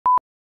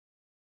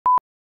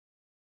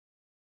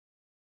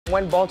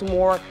One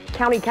Baltimore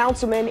County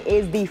Councilman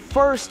is the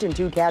first in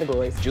 2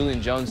 categories.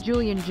 Julian Jones.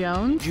 Julian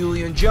Jones.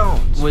 Julian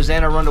Jones was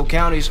Anne Arundel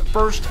County's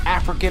first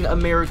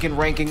African-American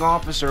ranking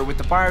officer with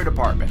the fire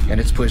department, and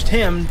it's pushed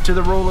him to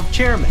the role of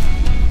chairman.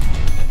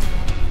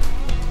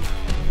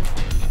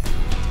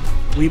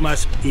 We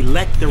must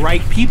elect the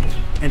right people.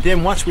 And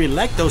then once we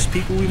elect those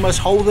people, we must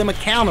hold them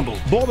accountable.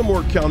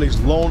 Baltimore County's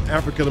lone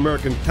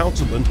African-American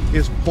councilman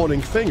is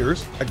pointing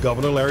fingers at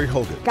Governor Larry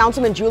Hogan.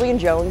 Councilman Julian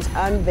Jones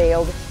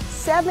unveiled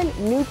 7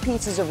 new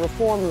pieces of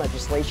reform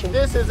legislation.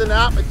 This is an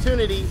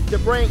opportunity to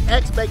bring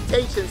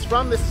expectations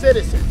from the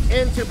citizens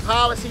into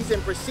policies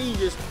and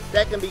procedures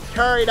that can be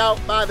carried out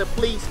by the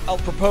police. I'll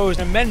propose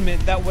an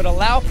amendment that would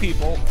allow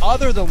people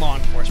other than law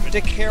enforcement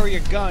to carry a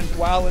gun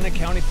while in a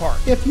county park.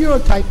 If you're a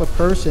type of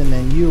person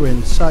and you're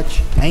in such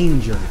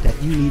danger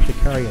that you need to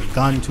carry a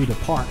gun to the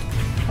park,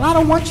 well, I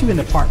don't want you in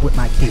the park with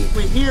my kids.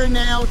 We're here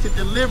now to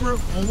deliver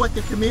on what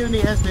the community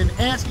has been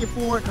asking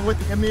for and what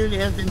the community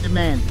has been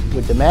demanding.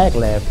 With the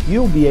MagLab,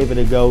 you'll be able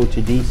to go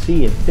to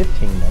D.C. in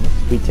 15 minutes.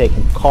 We're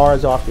taking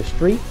cars off the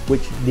street,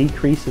 which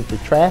decreases the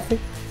traffic.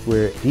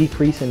 We're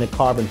decreasing the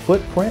carbon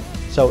footprint,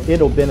 so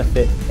it'll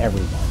benefit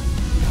everyone.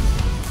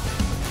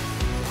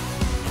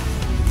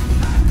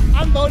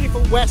 I'm voting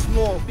for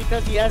Westmore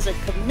because he has a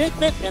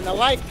commitment and a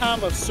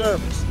lifetime of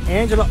service.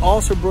 Angela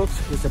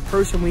Alsobrooks is the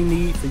person we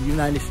need for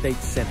United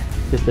States Senate.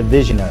 It's the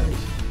visionaries,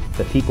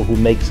 the people who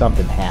make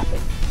something happen.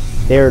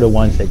 They're the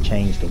ones that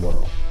change the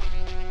world.